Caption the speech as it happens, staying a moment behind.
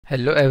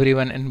Hello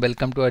everyone and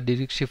welcome to our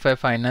D365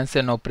 Finance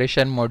and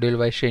Operation Module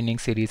Wise Training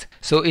Series.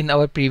 So in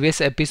our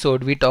previous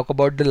episode we talk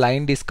about the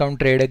line discount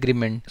trade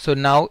agreement. So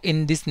now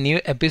in this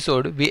new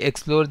episode we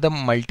explore the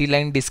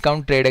multi-line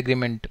discount trade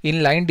agreement.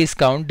 In line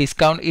discount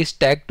is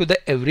tagged to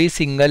the every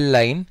single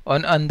line.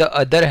 On the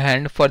other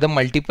hand, for the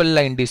multiple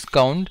line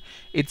discount,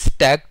 it's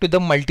tagged to the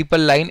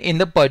multiple line in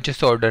the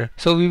purchase order.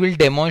 So we will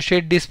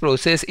demonstrate this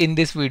process in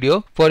this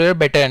video for your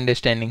better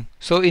understanding.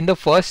 So in the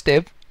first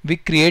step, we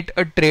create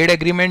a trade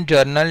agreement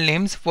journal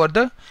names for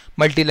the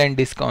multi-line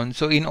discount.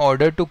 So in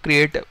order to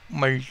create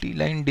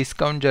multi-line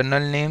discount journal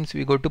names,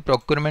 we go to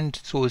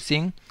procurement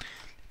sourcing.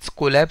 Let's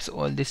collapse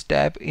all this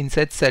tab.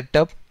 Inside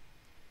setup,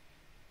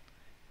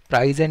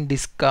 price and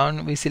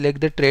discount, we select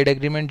the trade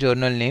agreement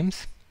journal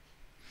names.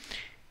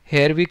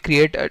 Here we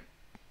create a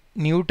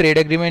new trade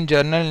agreement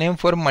journal name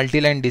for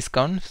multi-line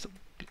discounts. So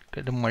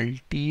get a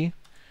multi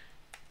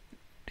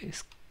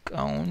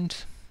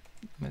discounts.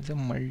 As a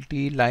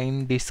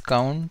multi-line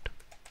discount.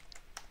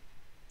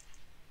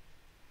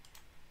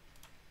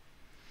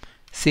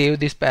 Save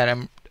this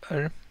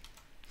parameter.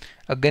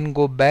 Again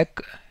go back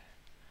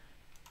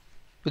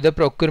to the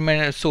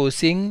procurement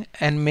sourcing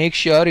and make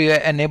sure you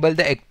enable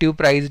the active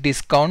price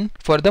discount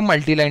for the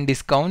multi-line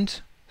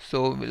discounts.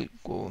 So we'll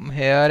go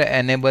here,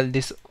 enable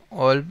this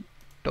all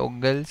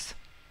toggles.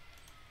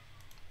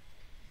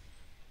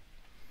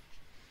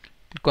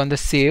 Click on the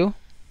save.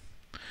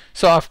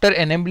 So after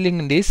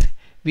enabling this,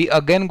 we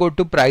again go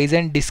to price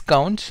and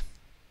discounts.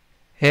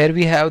 Here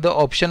we have the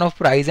option of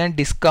price and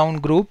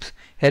discount groups.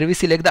 Here we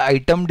select the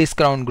item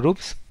discount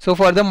groups. So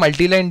for the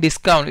multi-line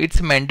discount, it's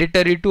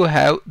mandatory to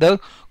have the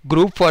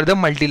group for the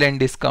multi-line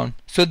discount.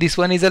 So this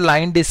one is a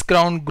line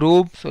discount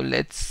group. So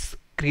let's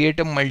create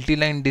a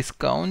multi-line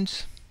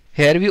discounts.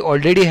 Here we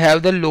already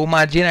have the low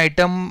margin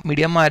item,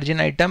 medium margin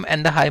item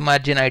and the high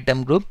margin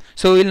item group.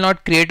 So we will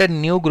not create a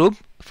new group.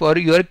 For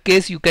your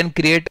case, you can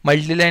create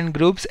multi-line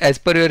groups as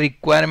per your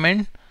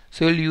requirement.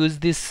 So we'll use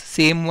this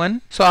same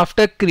one. So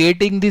after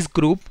creating this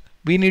group,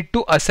 we need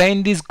to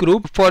assign this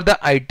group for the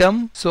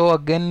item. So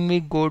again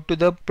we go to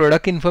the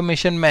product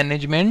information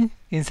management.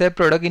 Inside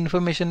product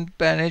information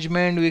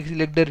management, we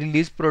select the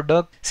release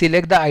product,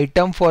 select the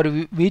item for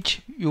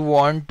which you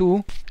want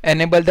to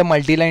enable the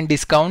multi-line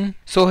discount.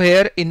 So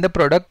here in the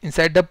product,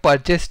 inside the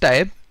purchase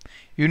type,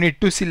 you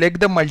need to select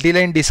the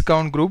multi-line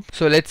discount group.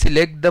 So let's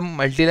select the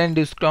multi-line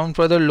discount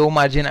for the low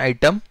margin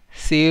item.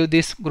 Save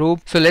this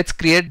group. So let's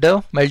create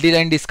the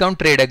multi-line discount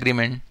trade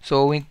agreement.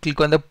 So we click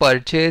on the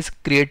purchase,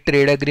 create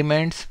trade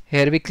agreements.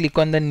 Here we click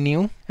on the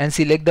new and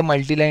select the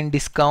multi-line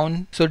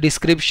discount. So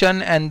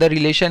description and the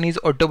relation is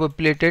auto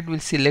populated.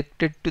 We'll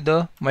select it to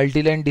the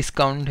multi-line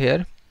discount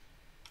here.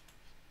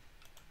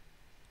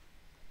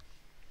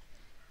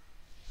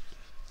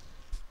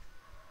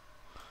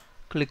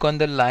 Click on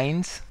the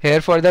lines.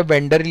 Here for the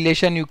vendor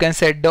relation, you can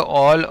set the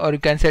all or you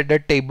can set the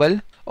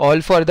table.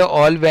 All for the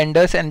all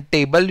vendors and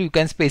table you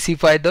can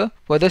specify the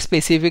for the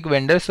specific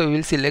vendor. So we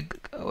will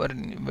select our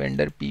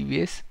vendor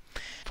PVS.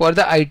 For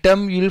the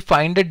item, you will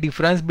find the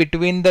difference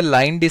between the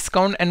line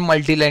discount and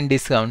multi-line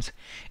discounts.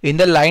 In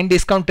the line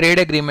discount trade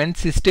agreement,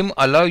 system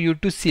allow you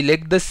to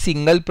select the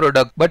single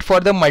product, but for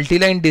the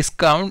multi-line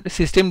discount,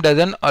 system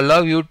doesn't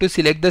allow you to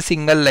select the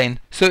single line.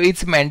 So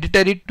it's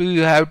mandatory to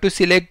you have to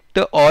select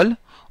the all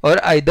or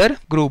either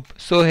group.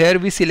 So here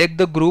we select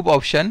the group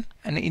option,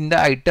 and in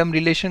the item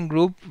relation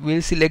group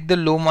we'll select the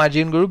low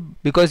margin group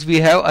because we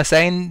have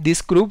assigned this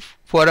group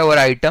for our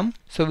item.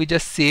 So we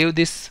just save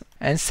this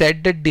and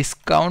set the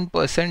discount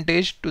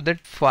percentage to that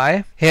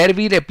 5. Here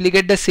we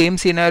replicate the same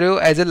scenario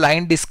as a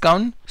line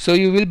discount, so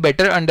you will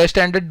better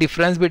understand the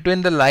difference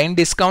between the line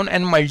discount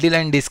and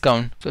multi-line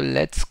discount. So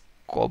let's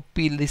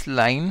copy this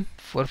line.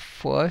 For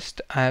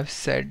first, I have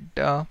set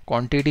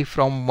quantity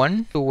from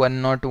 1 to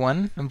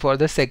 101, and for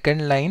the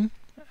second line,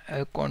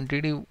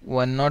 quantity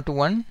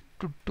 101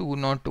 to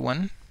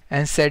 201,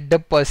 and set the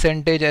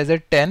percentage as a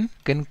 10. You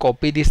can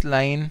copy this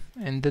line,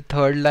 and the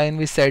third line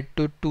we set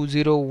to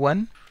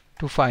 201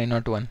 to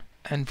 501,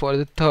 and for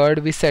the third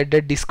we set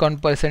the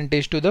discount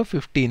percentage to the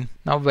 15.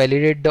 Now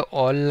validate the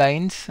all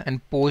lines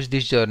and post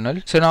this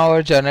journal. So now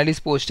our journal is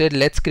posted.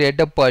 Let's create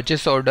a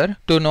purchase order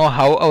to know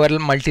how our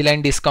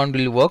multi-line discount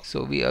will work.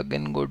 So we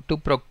again go to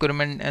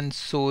procurement and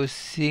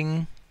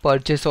sourcing,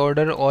 purchase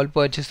order, all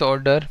purchase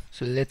order.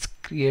 So let's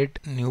create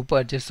new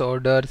purchase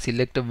order,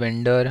 select a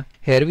vendor.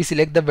 Here we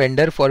select the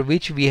vendor for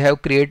which we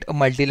have create a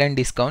multi-line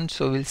discount.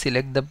 So we'll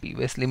select the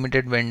PVS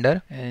Limited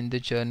vendor, and the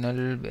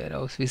journal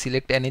warehouse we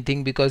select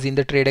anything because in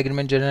the trade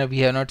agreement journal we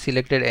have not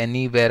selected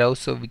any warehouse,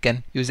 so we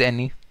can use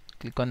any.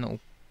 Click on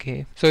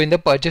OK. So in the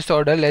purchase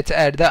order, let's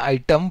add the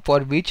item for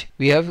which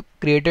we have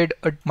created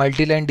a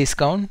multi-line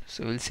discount.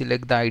 So we'll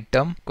select the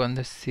item, click on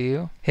the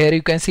save. Here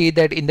you can see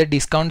that in the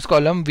discounts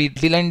column,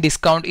 multi-line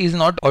discount is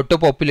not auto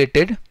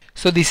populated.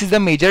 So this is the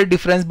major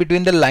difference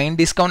between the line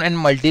discount and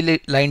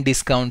multi-line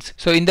discounts.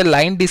 So in the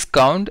line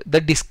discount,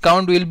 the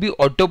discount will be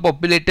auto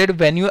populated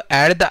when you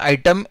add the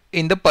item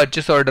in the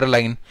purchase order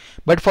line.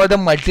 But for the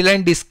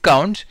multi-line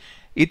discounts,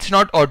 it's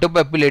not auto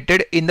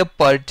populated. In the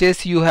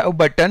purchase you have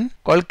button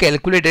called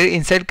calculated.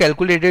 Inside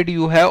calculated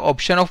you have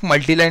option of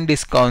multi-line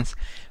discounts.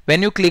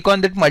 When you click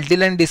on that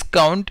multi-line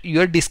discount,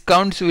 your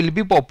discounts will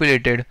be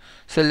populated.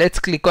 So let's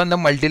click on the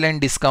multi-line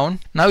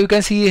discount. Now you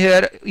can see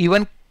here,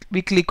 even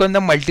we click on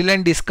the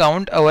multi-line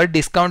discount, our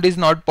discount is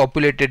not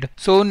populated.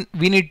 So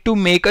we need to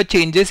make a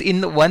changes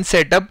in one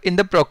setup in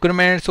the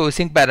procurement and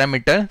sourcing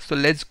parameter. So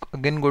let's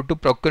again go to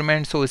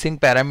procurement sourcing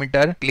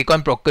parameter, click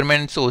on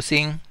procurement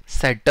sourcing,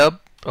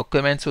 setup,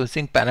 procurement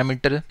sourcing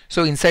parameter.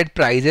 So inside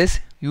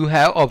prices you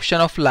have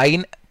option of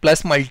line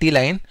plus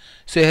multi-line.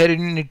 So here you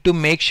need to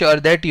make sure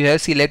that you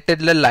have selected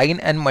the line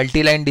and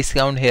multi-line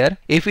discount here.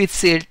 If it's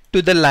set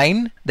to the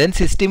line, then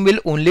system will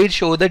only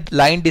show the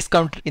line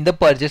discount in the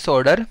purchase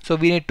order. So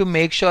we need to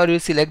make sure you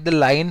select the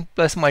line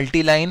plus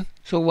multi-line.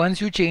 So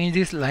once you change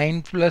this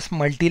line plus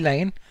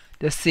multi-line,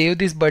 just save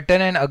this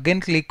button and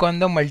again click on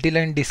the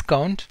multi-line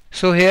discount.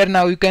 So here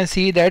now you can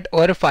see that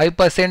over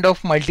 5%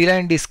 of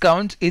multi-line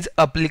discounts is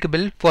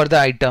applicable for the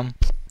item.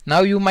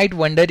 Now you might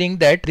wondering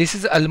that this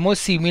is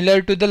almost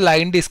similar to the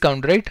line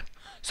discount, right?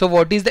 So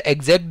what is the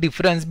exact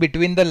difference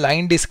between the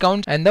line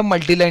discount and the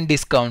multi-line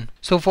discount?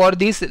 So for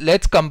this,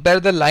 let's compare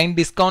the line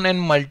discount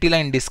and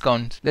multi-line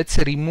discounts. Let's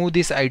remove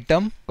this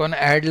item, go on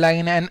add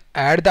line and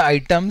add the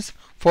items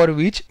for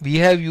which we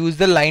have used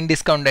the line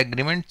discount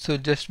agreement. So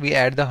just we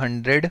add the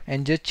 100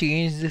 and just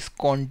change this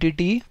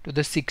quantity to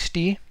the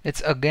 60. Let's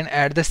again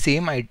add the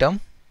same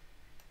item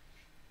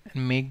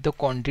and make the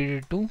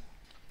quantity to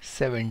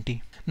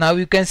 70. Now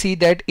you can see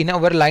that in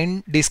our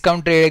line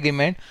discount trade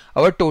agreement,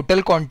 our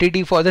total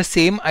quantity for the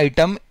same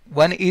item,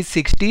 one is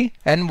 60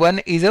 and one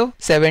is a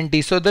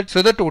 70. So the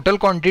total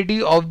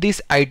quantity of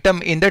this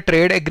item in the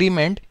trade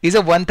agreement is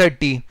a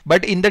 130.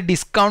 But in the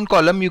discount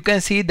column, you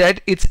can see that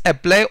it's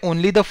apply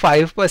only the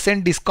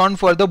 5% discount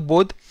for the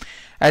both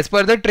as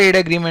per the trade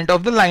agreement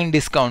of the line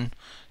discount.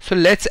 So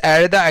let's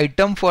add the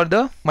item for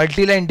the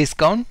multi-line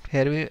discount.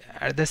 Here we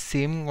add the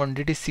same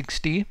quantity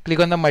 60. Click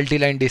on the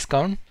multi-line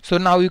discount. So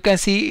now you can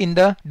see in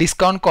the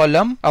discount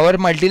column, our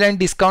multi-line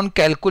discount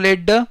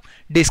calculate the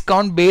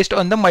discount based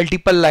on the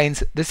multiple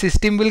lines. The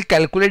system will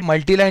calculate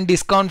multi-line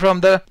discount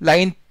from the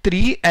line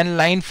 3 and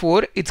line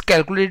 4. It's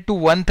calculated to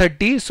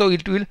 130. So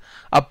it will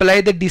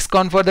apply the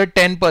discount for the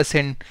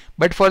 10%.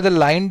 But for the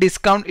line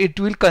discount, it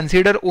will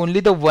consider only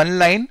the one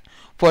line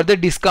for the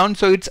discount,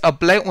 so it's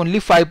apply only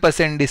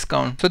 5%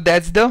 discount. So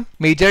that's the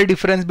major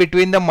difference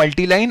between the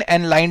multi-line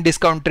and line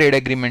discount trade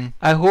agreement.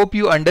 I hope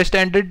you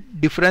understand the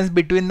difference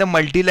between the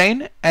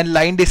multi-line and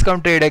line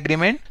discount trade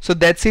agreement. So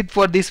that's it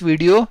for this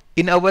video.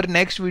 In our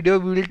next video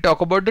we will talk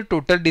about the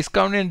total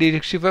discount in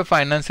D365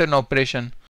 finance and operation.